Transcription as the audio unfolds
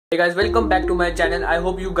Hey guys, welcome back to my channel. I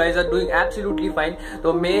hope you guys are doing absolutely fine.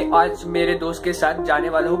 तो मैं आज मेरे दोस्त के साथ जाने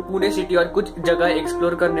वाला हूँ पुणे सिटी और कुछ जगह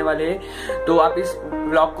एक्सप्लोर करने वाले हैं। तो आप इस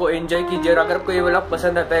व्लॉग को एंजॉय कीजिए और अगर आपको ये व्लॉग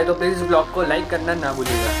पसंद आता है तो प्लीज इस व्लॉग को लाइक करना ना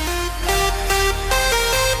भूलिएगा।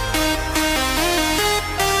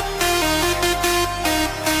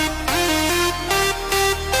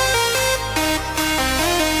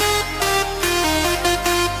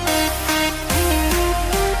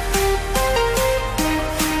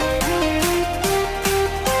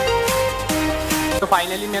 तो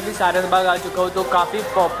फाइनली मैं अभी सारस बाग आ चुका हूँ। तो काफ़ी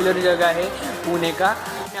पॉपुलर जगह है पुणे का।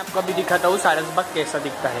 मैं आपको अभी दिखाता हूँ सारस बाग कैसा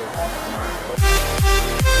दिखता है।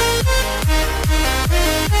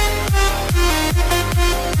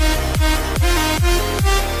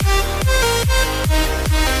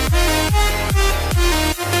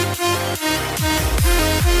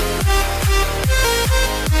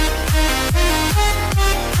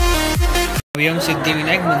 अभी हम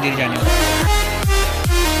सिद्धिविनायक मंदिर जाने वाले हैं।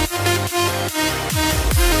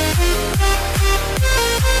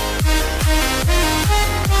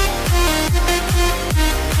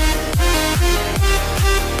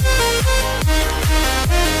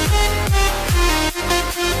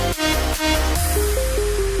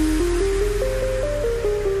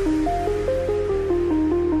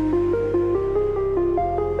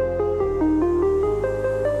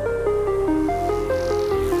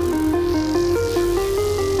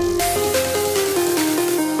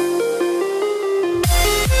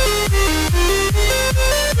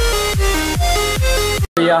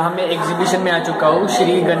 यहाँ मैं एग्जीबिशन में आ चुका हूँ।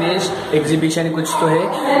 श्री गणेश एग्जीबिशन कुछ तो है।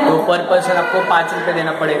 तो पर पर्सन आपको 5 रुपये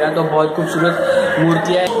देना पड़ेगा। तो बहुत खूबसूरत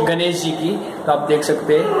मूर्तियाँ है गणेश जी की, तो आप देख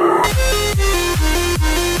सकते हैं।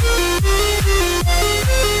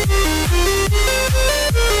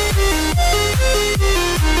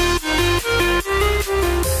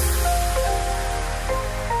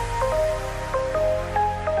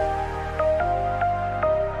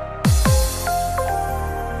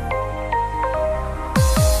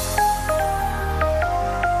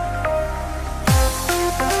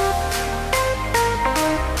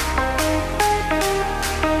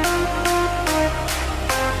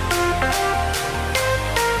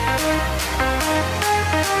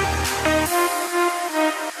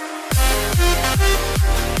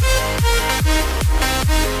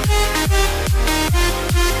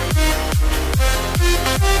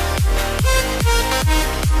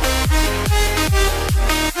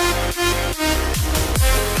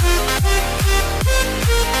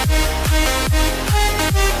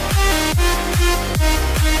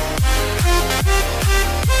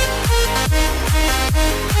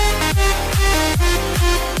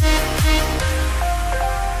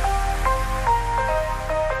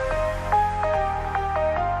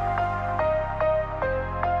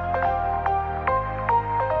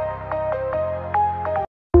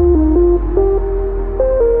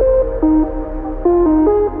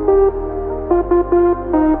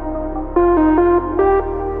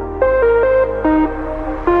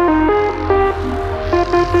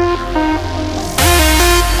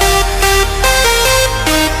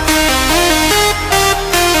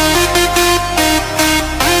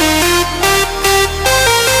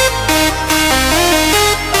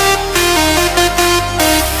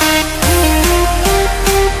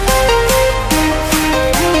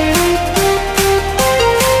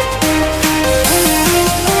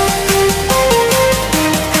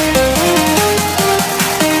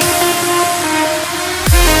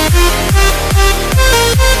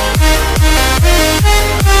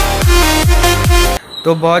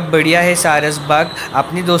 तो बहुत बढ़िया है सारस बाग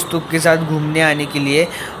अपनी दोस्तों के साथ घूमने आने के लिए।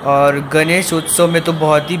 और गणेश उत्सव में तो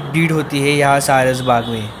बहुत ही भीड़ होती है यहाँ सारस बाग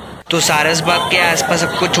में। तो सारस बाग के आसपास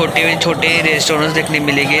आपको छोटे छोटे रेस्टोरेंट्स देखने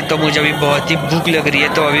मिलेंगे। तो मुझे अभी बहुत ही भूख लग रही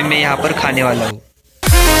है, तो अभी मैं यहाँ पर खाने वाला हूँ।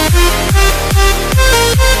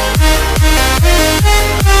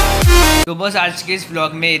 तो बस आज के इस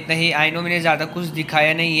व्लॉग में इतना ही। आई नो मैंने ज़्यादा कुछ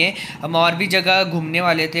दिखाया नहीं है। हम और भी जगह घूमने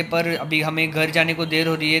वाले थे, पर अभी हमें घर जाने को देर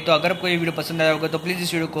हो रही है। तो अगर आपको ये वीडियो पसंद आया होगा तो प्लीज़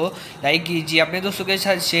इस वीडियो को लाइक कीजिए, अपने दोस्तों के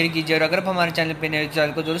साथ शेयर कीजिए और अगर आप हमारे चैनल पर नए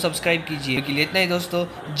चैनल को जरूर सब्सक्राइब कीजिए। के लिए इतना ही दोस्तों।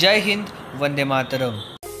 जय हिंद, वंदे मातरम।